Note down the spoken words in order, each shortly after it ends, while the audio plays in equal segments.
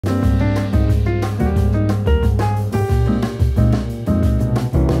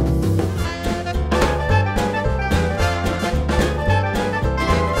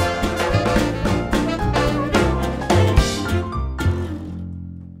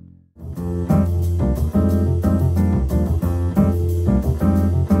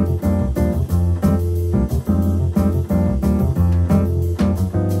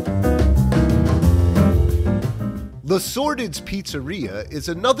Sorted's Pizzeria is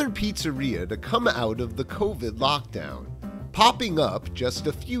another pizzeria to come out of the COVID lockdown, popping up just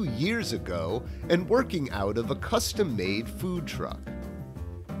a few years ago and working out of a custom-made food truck.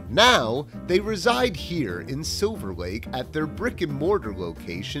 Now, they reside here in Silverlake at their brick-and-mortar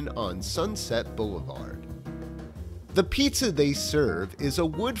location on Sunset Blvd. The pizza they serve is a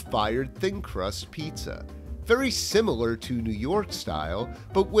wood-fired thin-crust pizza, very similar to New York style,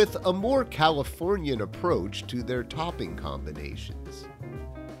 but with a more Californian approach to their topping combinations.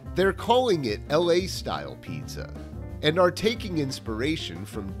 They're calling it LA-style pizza, and are taking inspiration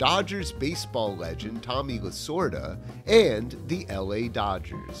from Dodgers baseball legend Tommy Lasorda and the LA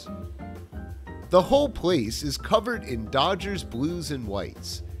Dodgers. The whole place is covered in Dodgers blues and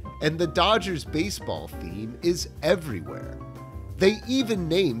whites, and the Dodgers baseball theme is everywhere. They even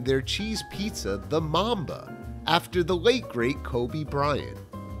named their cheese pizza the Mamba, after the late great Kobe Bryant.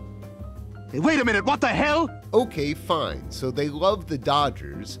 Hey, wait a minute, what the hell? Okay, fine, so they love the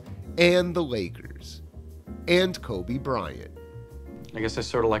Dodgers and the Lakers. And Kobe Bryant. I guess I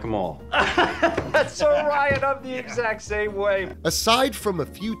sort of like them all. So Ryan, I'm the exact same way. Aside from a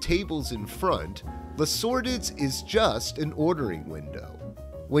few tables in front, the Sorted's is just an ordering window.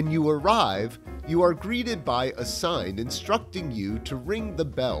 When you arrive, you are greeted by a sign instructing you to ring the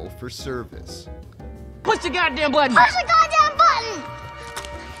bell for service. Push the goddamn button! Push the goddamn button!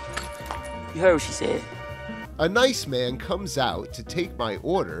 You heard what she said. A nice man comes out to take my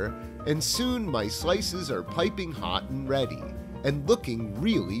order, and soon my slices are piping hot and ready, and looking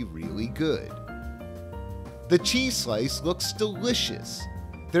really, really good. The cheese slice looks delicious.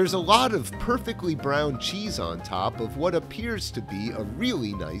 There's a lot of perfectly browned cheese on top of what appears to be a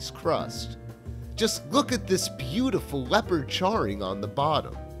really nice crust. Just look at this beautiful leopard charring on the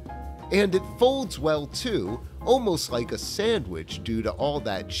bottom. And it folds well too, almost like a sandwich due to all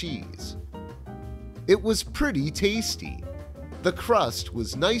that cheese. It was pretty tasty. The crust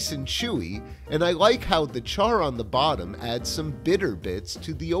was nice and chewy, and I like how the char on the bottom adds some bitter bits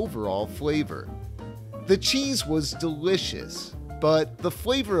to the overall flavor. The cheese was delicious, but the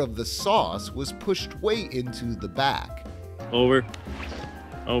flavor of the sauce was pushed way into the back. Over.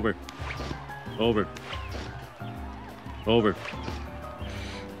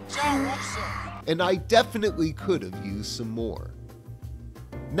 And I definitely could have used some more.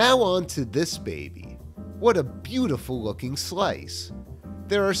 Now on to this baby. What a beautiful looking slice.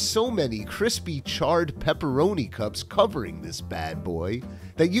 There are so many crispy charred pepperoni cups covering this bad boy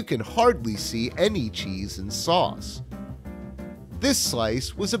that you can hardly see any cheese and sauce. This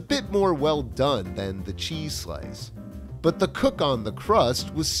slice was a bit more well done than the cheese slice, but the cook on the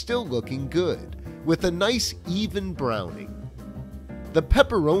crust was still looking good, with a nice even browning. The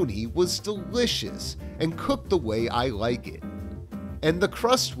pepperoni was delicious and cooked the way I like it. And the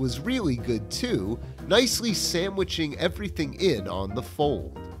crust was really good too, nicely sandwiching everything in on the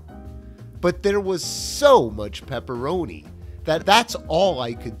fold. But there was so much pepperoni that's all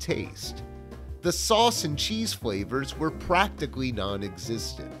I could taste. The sauce and cheese flavors were practically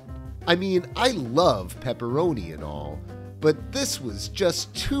non-existent. I mean, I love pepperoni and all, but this was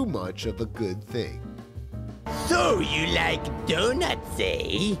just too much of a good thing. So you like donuts,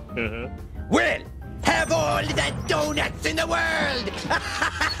 eh? Well, have all the donuts in the world!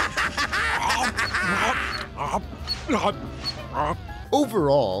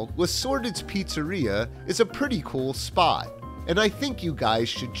 Overall, Sorted's Pizzeria is a pretty cool spot, and I think you guys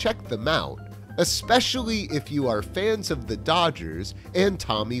should check them out, especially if you are fans of the Dodgers and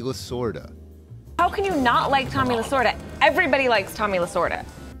Tommy Lasorda. How can you not like Tommy Lasorda? Everybody likes Tommy Lasorda.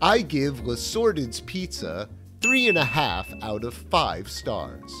 I give Sorted's Pizza 3.5 out of 5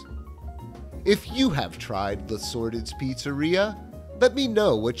 stars. If you have tried Sorted's Pizzeria, let me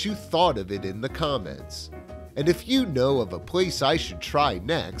know what you thought of it in the comments. And if you know of a place I should try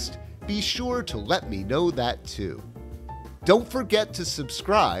next, be sure to let me know that too. Don't forget to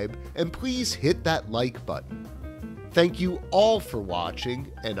subscribe and please hit that like button. Thank you all for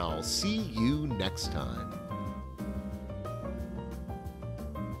watching, and I'll see you next time.